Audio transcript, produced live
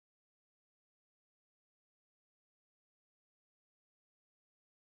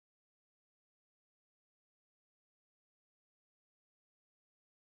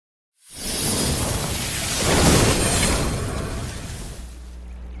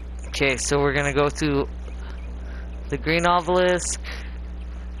Okay, so we're gonna go through the green obelisk.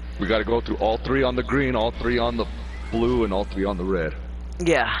 We gotta go through all 3 on the green, all 3 on the blue, and all 3 on the red.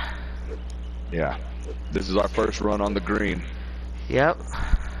 Yeah. Yeah. This is our first run on the green. Yep.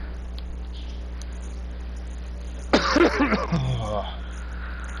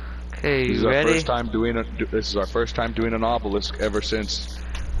 Okay, This is you our ready? first time doing this is our first time doing an obelisk ever since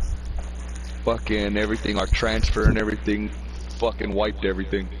fucking everything, our transfer and everything, fucking wiped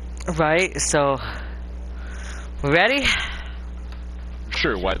everything. Right, so we ready?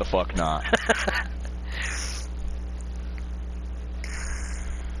 Sure, why the fuck not?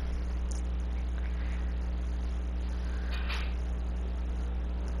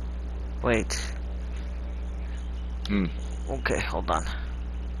 Wait. Hmm. Okay, hold on.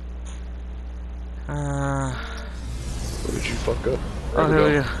 What did you fuck up? Oh, here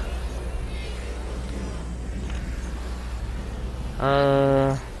we go.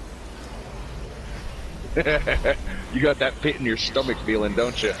 You got that pit in your stomach feeling,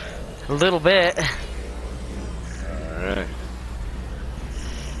 don't you? A little bit. Alright.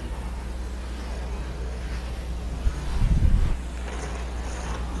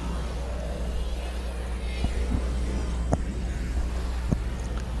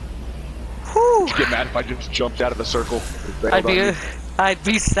 Whew. Would you get mad if I just jumped out of the circle? I'd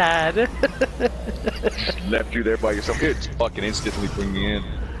be sad. Left you there by yourself. It's fucking instantly bring me in.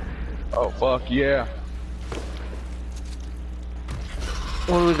 Oh fuck yeah.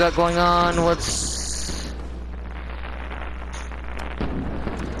 What do we got going on? What's...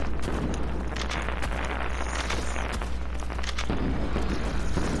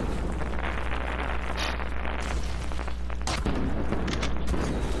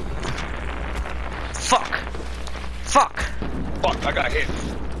 Fuck! Fuck! Fuck, I got hit.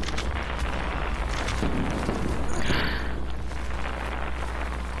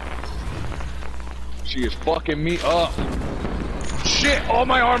 She is fucking me up. Shit, all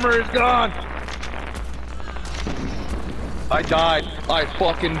my armor is gone. I died. I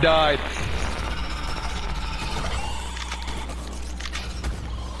fucking died.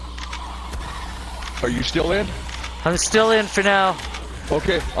 Are you still in? I'm still in for now.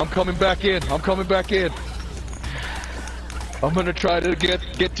 Okay, I'm coming back in. I'm coming back in. I'm gonna try to get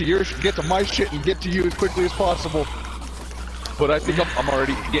to my shit and get to you as quickly as possible. But I think I'm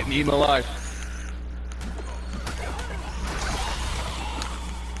already getting eaten alive.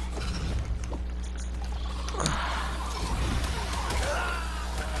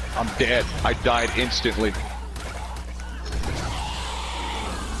 I'm dead. I died instantly.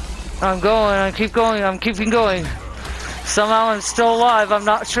 I'm going, I keep going, I'm keeping going. Somehow I'm still alive, I'm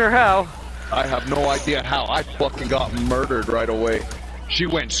not sure how. I have no idea how. I fucking got murdered right away. She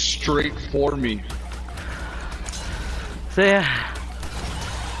went straight for me. So yeah.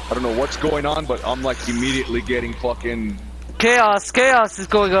 I don't know what's going on, but I'm like immediately getting fucking... Chaos is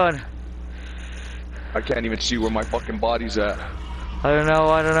going on. I can't even see where my fucking body's at. I don't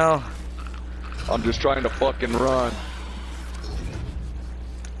know. I'm just trying to fucking run.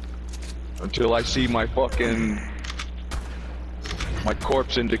 Until I see my fucking... my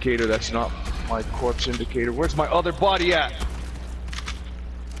corpse indicator. That's not my corpse indicator. Where's my other body at?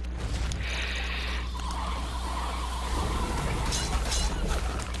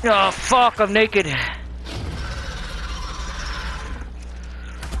 Oh fuck, I'm naked.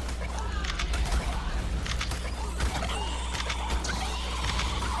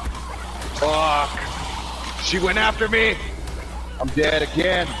 Fuck. She went after me. I'm dead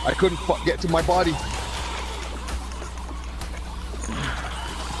again. I couldn't get to my body.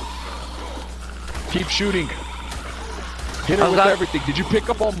 Keep shooting. Hit her with everything. Did you pick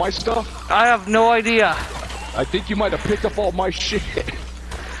up all my stuff? I have no idea. I think you might have picked up all my shit.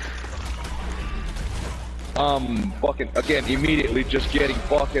 Fucking, again, immediately just getting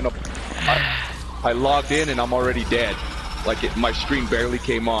fucking up. I logged in and I'm already dead. Like, my screen barely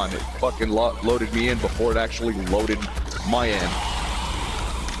came on. It fucking loaded me in before it actually loaded my end.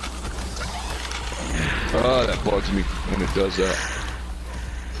 Oh, that bugs me when it does that.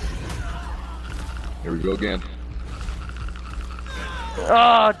 Here we go again.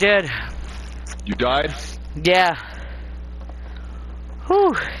 Oh, dead. You died? Yeah.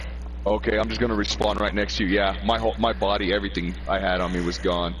 Whew. Okay, I'm just gonna respawn right next to you. Yeah, my body, everything I had on me was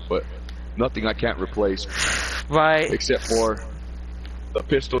gone, but nothing I can't replace. Right. Except for the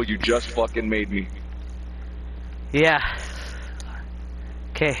pistol you just fucking made me. Yeah.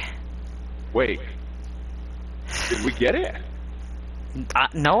 Okay. Wait. Did we get it?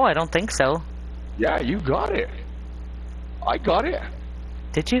 No, I don't think so. Yeah, you got it. I got it.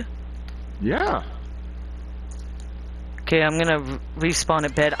 Did you? Yeah. Okay, I'm gonna respawn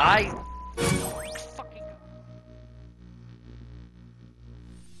at bed.